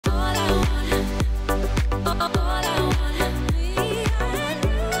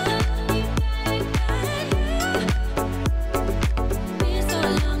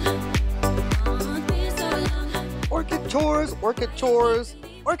chores.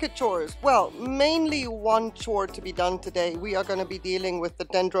 Orchid chores. Well, mainly one chore to be done today. We are going to be dealing with the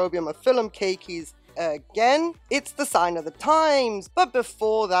Dendrobium aphyllum keikis again. It's the sign of the times. But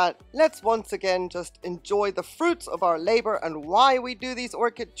before that, let's once again just enjoy the fruits of our labor and why we do these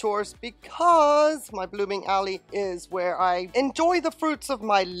orchid chores, because my blooming alley is where I enjoy the fruits of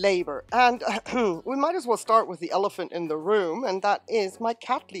my labor. And we might as well start with the elephant in the room, and that is my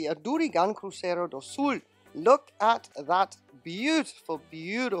Cattleya, a Durigan Crucero do Sul. Look at that beautiful,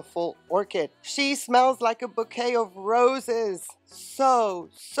 beautiful orchid. She smells like a bouquet of roses. So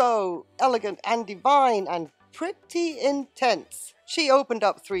elegant and divine and pretty intense. She opened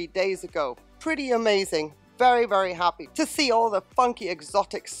up 3 days ago. Pretty amazing. Very, very happy to see all the funky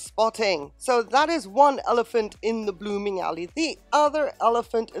exotic spotting. So that is one elephant in the blooming alley. The other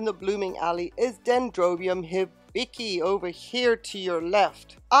elephant in the blooming alley is Dendrobium hibiki over here to your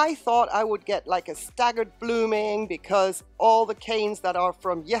left. I thought I would get like a staggered blooming because all the canes that are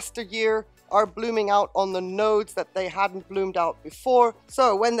from yesteryear are blooming out on the nodes that they hadn't bloomed out before.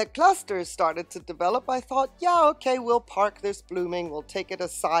 So when the clusters started to develop, I thought, yeah, okay, we'll park this blooming, we'll take it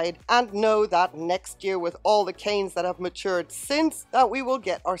aside and know that next year with all the canes that have matured since, that we will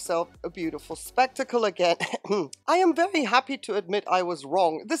get ourselves a beautiful spectacle again. I am very happy to admit I was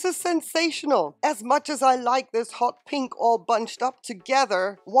wrong. This is sensational. As much as I like this hot pink all bunched up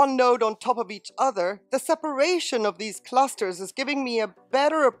together, one node on top of each other, the separation of these clusters is giving me a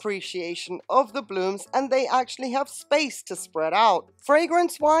better appreciation of the blooms, and they actually have space to spread out.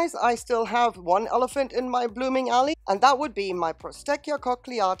 Fragrance wise, I still have one elephant in my blooming alley, and that would be my Prostechia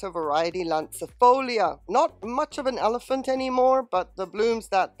cochleata variety lancifolia. Not much of an elephant anymore, but the blooms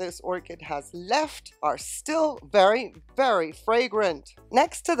that this orchid has left are still very, very fragrant.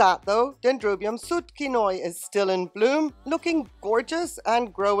 Next to that though, Dendrobium sutkinoi is still in bloom, looking gorgeous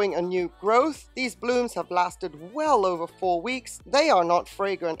and growing a new growth. These blooms have lasted well over 4 weeks. They are not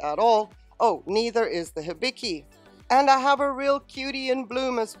fragrant at all. Oh, neither is the hibiki. And I have a real cutie in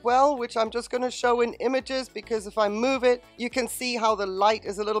bloom as well, which I'm just going to show in images because if I move it, you can see how the light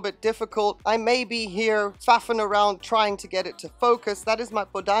is a little bit difficult. I may be here faffing around trying to get it to focus. That is my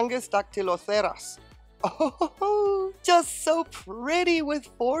Podangus dactylotheras. Oh, just so pretty with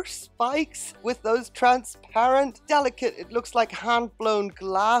 4 spikes with those transparent, delicate, it looks like hand-blown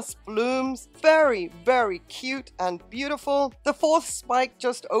glass blooms. Very, very cute and beautiful. The 4th spike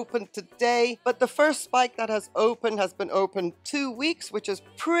just opened today, but the first spike that has been open 2 weeks, which is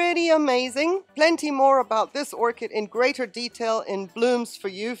pretty amazing. Plenty more about this orchid in greater detail in Blooms For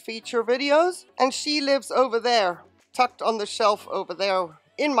You feature videos. And she lives over there, tucked on the shelf over there,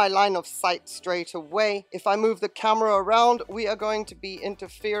 in my line of sight straight away. If I move the camera around, we are going to be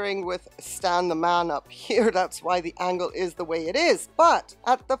interfering with Stan the man up here. That's why the angle is the way it is. But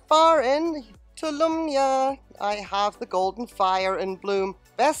at the far end, Tulumnia, I have the golden fire in bloom.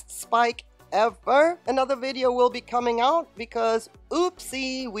 Best spike ever. Another video will be coming out because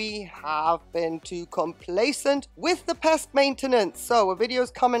oopsie, we have been too complacent with the pest maintenance. So a video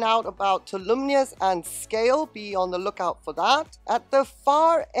is coming out about Tulumnias and scale. Be on the lookout for that. At the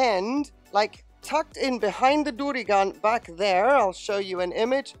far end, like tucked in behind the Durigan back there, I'll show you an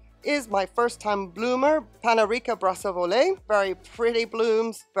image, is my first time bloomer, Panarica brassavolet. Very pretty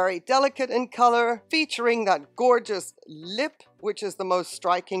blooms, very delicate in color, featuring that gorgeous lip, which is the most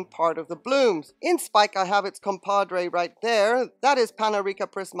striking part of the blooms. In spike, I have its compadre right there. That is Panarica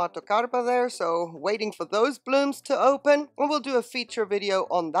prismatocarpa there, so waiting for those blooms to open. And we'll do a feature video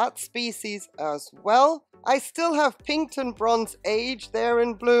on that species as well. I still have Pinkton Bronze Age there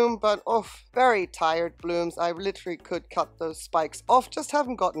in bloom, but very tired blooms. I literally could cut those spikes off, just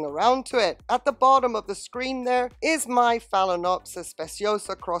haven't gotten around to it. At the bottom of the screen there is my Phalaenopsis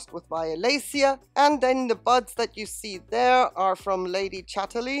speciosa crossed with Violacea, and then the buds that you see there are from Lady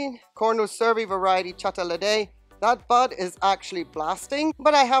Chatelaine, Cornus Cervi variety Chatelaide. That bud is actually blasting,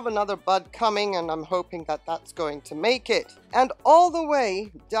 but I have another bud coming and I'm hoping that that's going to make it. And all the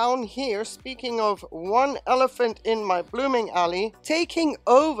way down here, speaking of one elephant in my blooming alley, taking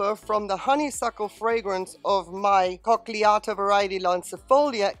over from the honeysuckle fragrance of my cochleata variety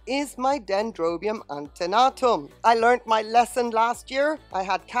lancifolia is my Dendrobium antenatum. I learned my lesson last year. I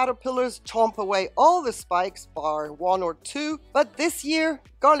had caterpillars chomp away all the spikes bar 1 or 2, but this year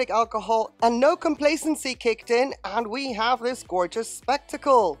garlic alcohol and no complacency kicked in and we have this gorgeous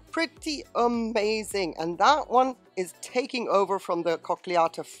spectacle. Pretty amazing, and that one is taking over from the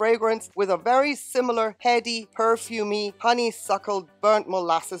cochleata fragrance with a very similar heady, perfumey, honeysuckle burnt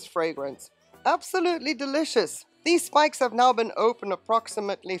molasses fragrance. Absolutely delicious. These spikes have now been open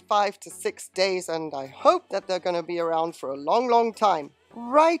approximately 5 to 6 days and I hope that they're going to be around for a long, long time.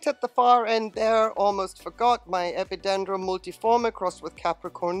 Right at the far end there, almost forgot my Epidendrum multiforme crossed with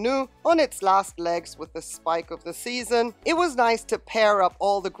Capricorn Nu on its last legs with the spike of the season. It was nice to pair up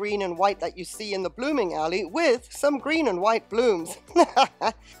all the green and white that you see in the blooming alley with some green and white blooms.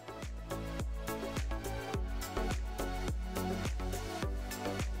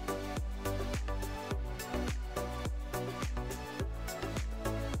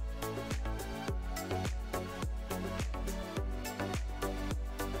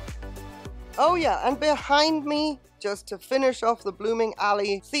 Oh yeah, and behind me, just to finish off the blooming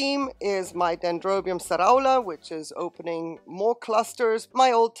alley theme, is my Dendrobium Saraula, which is opening more clusters.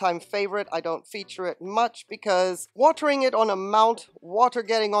 My old-time favorite. I don't feature it much because watering it on a mount, water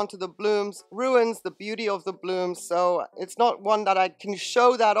getting onto the blooms, ruins the beauty of the blooms. So it's not one that I can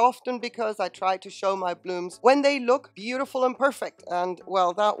show that often because I try to show my blooms when they look beautiful and perfect. And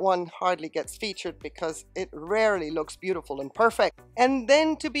well, that one hardly gets featured because it rarely looks beautiful and perfect. And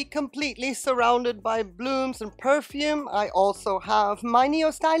then to be completely surrounded by blooms and perfume, I also have my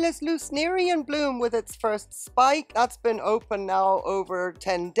Neostylus Lusnerian bloom with its first spike. That's been open now over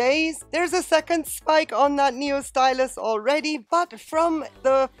 10 days. There's a second spike on that Neostylus already, but from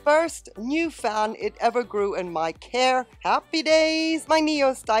the first new fan it ever grew in my care. Happy days! My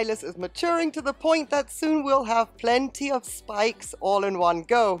Neostylus is maturing to the point that soon we'll have plenty of spikes all in one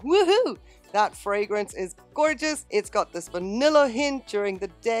go. Woohoo! That fragrance is gorgeous. It's got this vanilla hint during the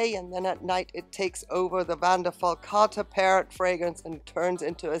day, and then at night it takes over the Vanda Falcata parrot fragrance and turns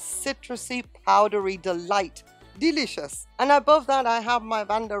into a citrusy, powdery delight. Delicious. And above that I have my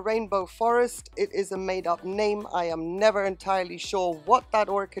Vanda Rainbow Forest. It is a made-up name. I am never entirely sure what that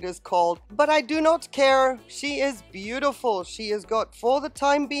orchid is called, but I do not care. She is beautiful. She has got, for the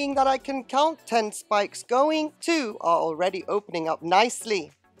time being that I can count, 10 spikes going. 2 are already opening up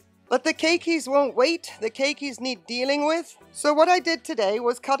nicely. But the keikis won't wait. The keikis need dealing with. So what I did today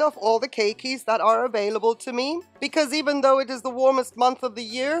was cut off all the keikis that are available to me, because even though it is the warmest month of the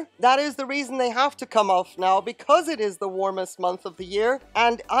year, that is the reason they have to come off now, because it is the warmest month of the year,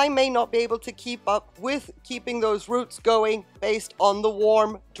 and I may not be able to keep up with keeping those roots going based on the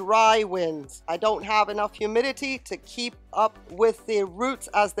warm, dry winds. I don't have enough humidity to keep up with the roots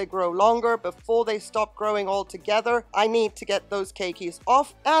as they grow longer before they stop growing altogether. I need to get those keikis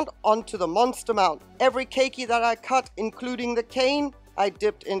off and onto the monster mount. Every keiki that I cut, including the cane, I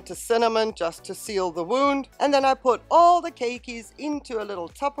dipped into cinnamon just to seal the wound, and then I put all the keikis into a little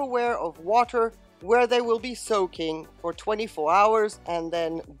Tupperware of water where they will be soaking for 24 hours, and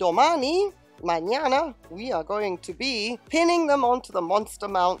then domani, mañana, we are going to be pinning them onto the monster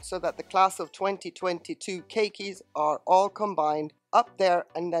mount so that the class of 2022 keikis are all combined up there,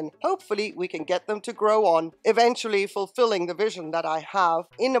 and then hopefully we can get them to grow on, eventually fulfilling the vision that I have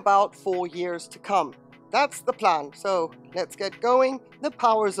in about 4 years to come. That's the plan. So let's get going. The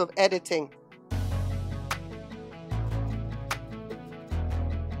powers of editing.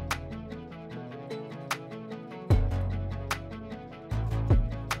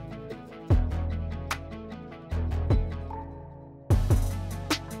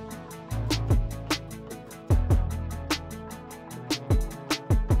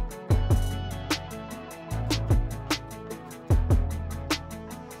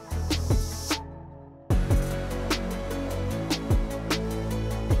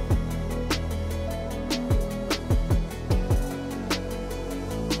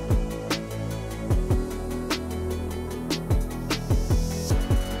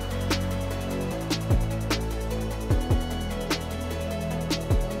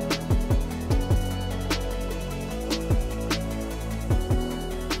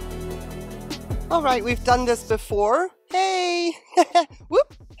 All right, we've done this before. Hey!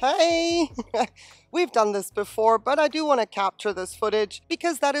 Whoop! Hey! We've done this before, but I do want to capture this footage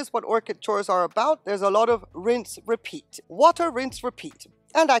because that is what orchid chores are about. There's a lot of rinse, repeat. Water, rinse, repeat.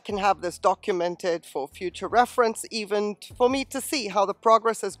 And I can have this documented for future reference, even for me to see how the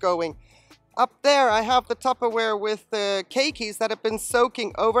progress is going. Up there, I have the Tupperware with the keikis that have been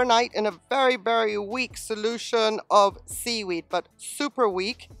soaking overnight in a very, very weak solution of seaweed, but super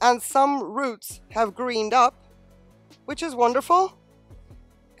weak. And some roots have greened up, which is wonderful,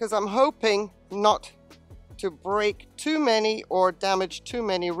 because I'm hoping not to break too many or damage too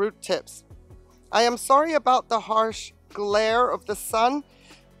many root tips. I am sorry about the harsh glare of the sun.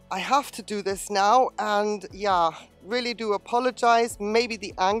 I have to do this now, and yeah, really do apologize. Maybe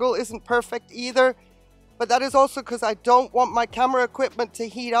the angle isn't perfect either, but that is also because I don't want my camera equipment to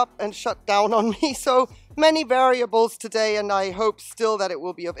heat up and shut down on me. So many variables today, and I hope still that it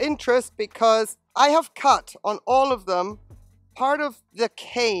will be of interest, because I have cut on all of them part of the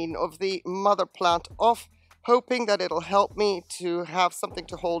cane of the mother plant off hoping that it'll help me to have something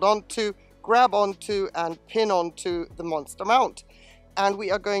to hold on to, grab onto, and pin onto the monster mount. And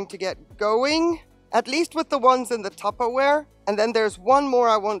we are going to get going, at least with the ones in the Tupperware. And then there's one more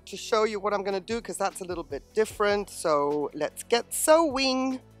I want to show you what I'm going to do, because that's a little bit different. So let's get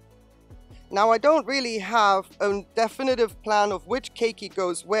sewing. Now, I don't really have a definitive plan of which keiki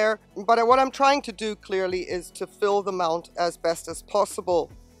goes where, but what I'm trying to do clearly is to fill the mount as best as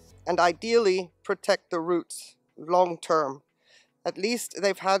possible and ideally protect the roots long term. At least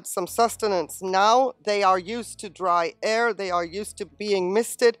they've had some sustenance. Now they are used to dry air, they are used to being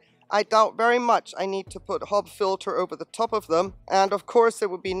misted. I doubt very much I need to put hob filter over the top of them. And of course it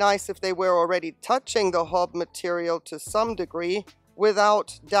would be nice if they were already touching the hob material to some degree,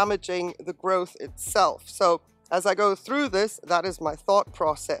 without damaging the growth itself. So as I go through this, that is my thought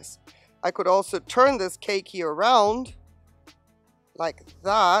process. I could also turn this keiki around like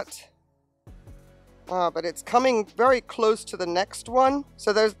that, but it's coming very close to the next one.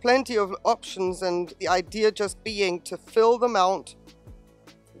 So there's plenty of options, and the idea just being to fill the mount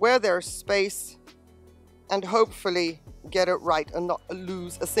where there's space and hopefully get it right and not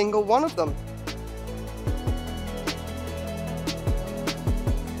lose a single one of them.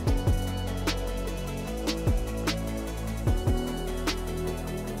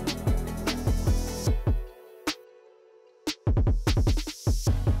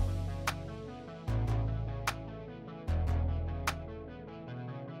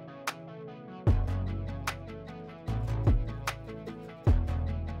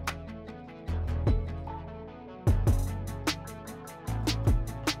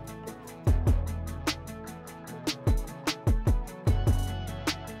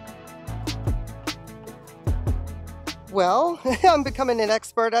 Well, I'm becoming an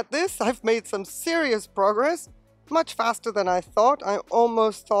expert at this. I've made some serious progress, much faster than I thought. I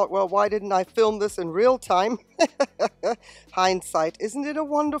almost thought, well, why didn't I film this in real time? Hindsight, isn't it a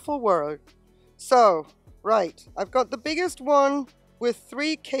wonderful world? So, right, I've got the biggest one with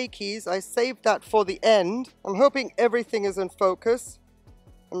 3 keikis. I saved that for the end. I'm hoping everything is in focus.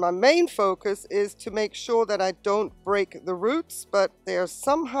 And my main focus is to make sure that I don't break the roots, but they're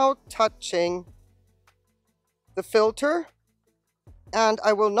somehow touching the filter, and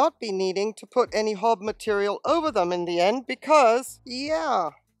I will not be needing to put any hob material over them in the end, because yeah,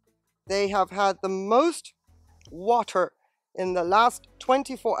 they have had the most water in the last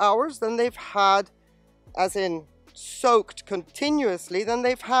 24 hours than they've had, as in soaked continuously, than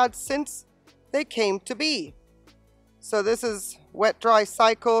they've had since they came to be. So this is wet dry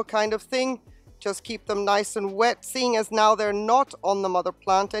cycle kind of thing. Just keep them nice and wet, seeing as now they're not on the mother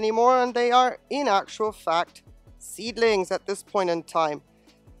plant anymore, and they are in actual fact seedlings at this point in time.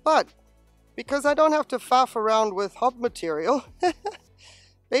 But because I don't have to faff around with hob material,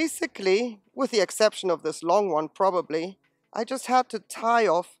 basically, with the exception of this long one probably, I just had to tie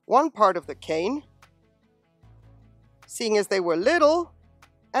off one part of the cane, seeing as they were little,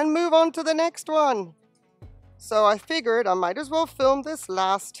 and move on to the next one. So I figured I might as well film this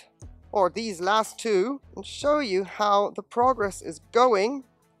last, or these last 2, and show you how the progress is going.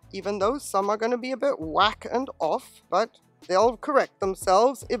 Even though some are going to be a bit whack and off, but they'll correct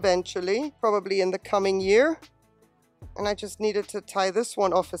themselves eventually, probably in the coming year. And I just needed to tie this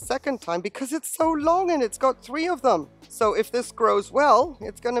one off a second time because it's so long and it's got 3 of them. So if this grows well,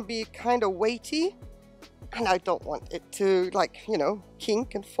 it's going to be kind of weighty. And I don't want it to, like, you know,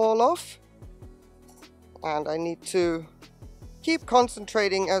 kink and fall off. And I need to keep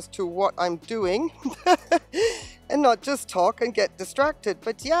concentrating as to what I'm doing. And not just talk and get distracted.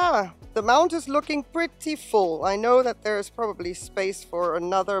 But yeah, the mount is looking pretty full. I know that there's probably space for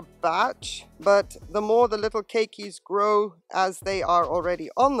another batch, but the more the little keikis grow as they are already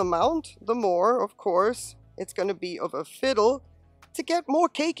on the mount, the more, of course, it's going to be of a fiddle to get more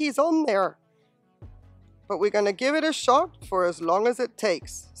keikis on there. But we're going to give it a shot for as long as it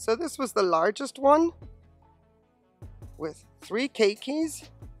takes. So this was the largest one with 3 keikis.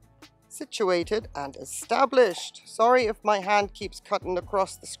 Situated and established. Sorry if my hand keeps cutting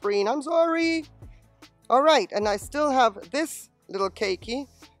across the screen. I'm sorry. All right, and I still have this little keiki,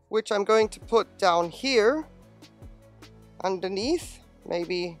 which I'm going to put down here underneath,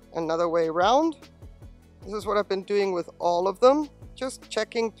 maybe another way around. This is what I've been doing with all of them, just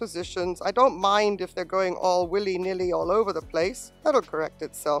checking positions. I don't mind if they're going all willy-nilly all over the place. That'll correct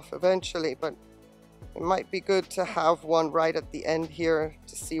itself eventually, but it might be good to have one right at the end here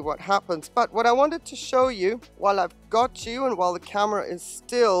to see what happens. But what I wanted to show you, while I've got you and while the camera is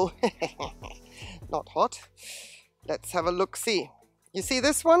still not hot, let's have a look-see. You see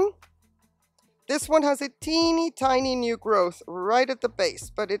this one? This one has a teeny tiny new growth right at the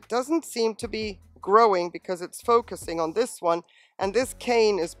base, but it doesn't seem to be growing because it's focusing on this one, and this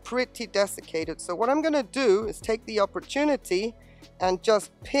cane is pretty desiccated. So what I'm going to do is take the opportunity and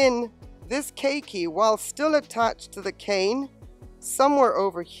just pin this keiki while still attached to the cane somewhere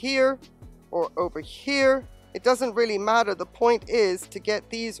over here or over here. It doesn't really matter. The point is to get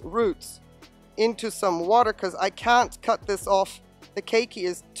these roots into some water because I can't cut this off. The keiki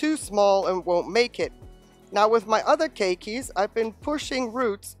is too small and won't make it. Now with my other keikis, I've been pushing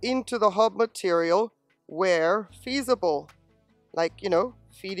roots into the hub material where feasible. Like, you know,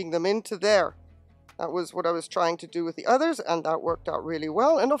 feeding them into there. That was what I was trying to do with the others, and that worked out really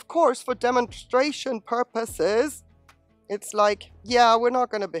well. And of course, for demonstration purposes, it's like, yeah, we're not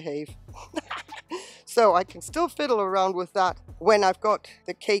going to behave. So I can still fiddle around with that when I've got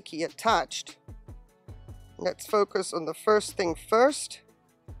the keiki attached. Let's focus on the first thing first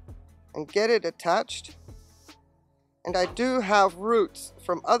and get it attached. And I do have roots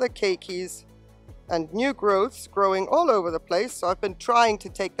from other keikis and new growths growing all over the place, so I've been trying to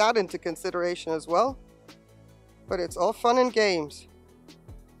take that into consideration as well. But it's all fun and games.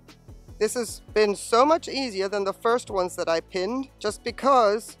 This has been so much easier than the first ones that I pinned, just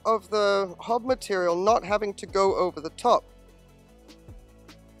because of the hub material not having to go over the top.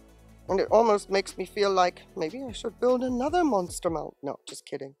 And it almost makes me feel like maybe I should build another monster mount. No, just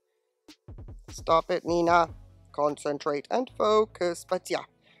kidding. Stop it, Nina. Concentrate and focus. But yeah,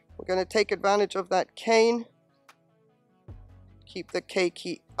 we're going to take advantage of that cane. Keep the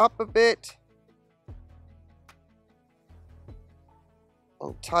keiki up a bit.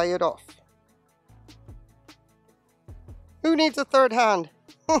 And tie it off. Who needs a third hand?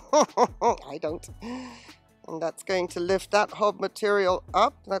 I don't. And that's going to lift that hub material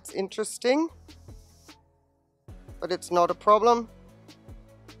up. That's interesting. But it's not a problem.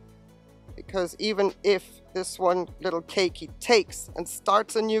 Because even if this one little keiki takes and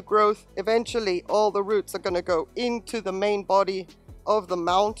starts a new growth, eventually all the roots are going to go into the main body of the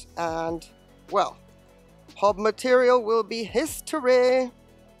mount, and well, hub material will be history.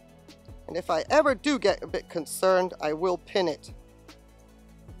 And if I ever do get a bit concerned, I will pin it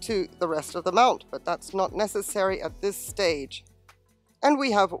to the rest of the mount, but that's not necessary at this stage. And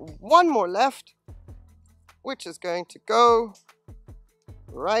we have one more left, which is going to go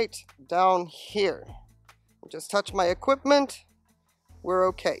right down here. Just touch my equipment. We're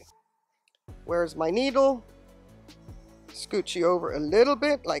okay. Where's my needle? Scooch you over a little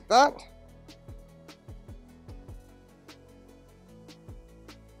bit like that.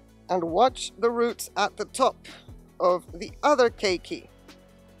 And watch the roots at the top of the other keiki.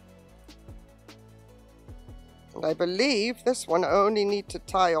 And I believe this one I only need to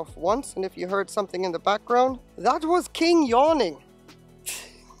tie off once. And if you heard something in the background, that was King yawning.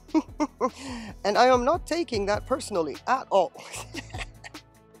 And I am not taking that personally at all.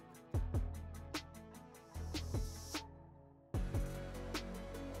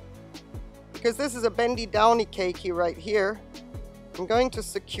 Because this is a bendy downy keiki right here, I'm going to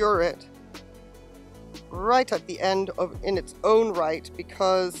secure it right at the end in its own right,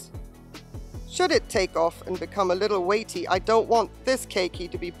 because should it take off and become a little weighty, I don't want this keiki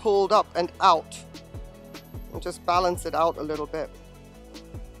to be pulled up and out. And just balance it out a little bit.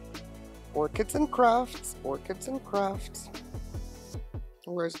 Orchids and crafts, orchids and crafts.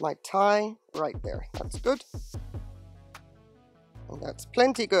 Where's my tie? Right there. That's good. And that's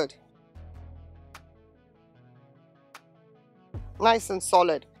plenty good. Nice and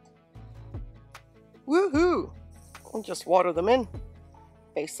solid. Woohoo! And just water them in.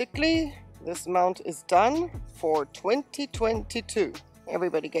 Basically, this mount is done for 2022.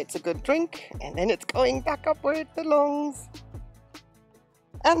 Everybody gets a good drink, and then it's going back up where it belongs.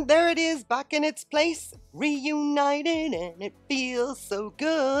 And there it is, back in its place, reunited, and it feels so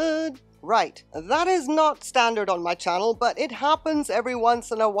good. Right, that is not standard on my channel, but it happens every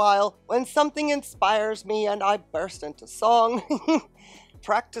once in a while when something inspires me and I burst into song.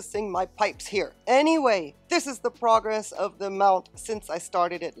 Practicing my pipes here. Anyway, this is the progress of the mount since I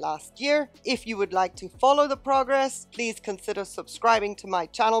started it last year. If you would like to follow the progress, please consider subscribing to my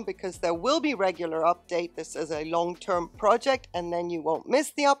channel, because there will be regular updates. This is a long-term project, and then you won't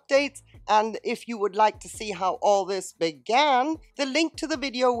miss the updates. And if you would like to see how all this began, the link to the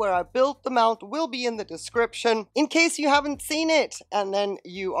video where I built the mount will be in the description in case you haven't seen it, and then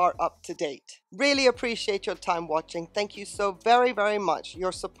you are up to date. Really appreciate your time watching. Thank you so very, very much.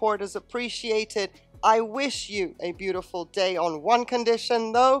 Your support is appreciated. I wish you a beautiful day, on one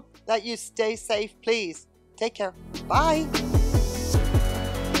condition though, that you stay safe, please. Take care. Bye.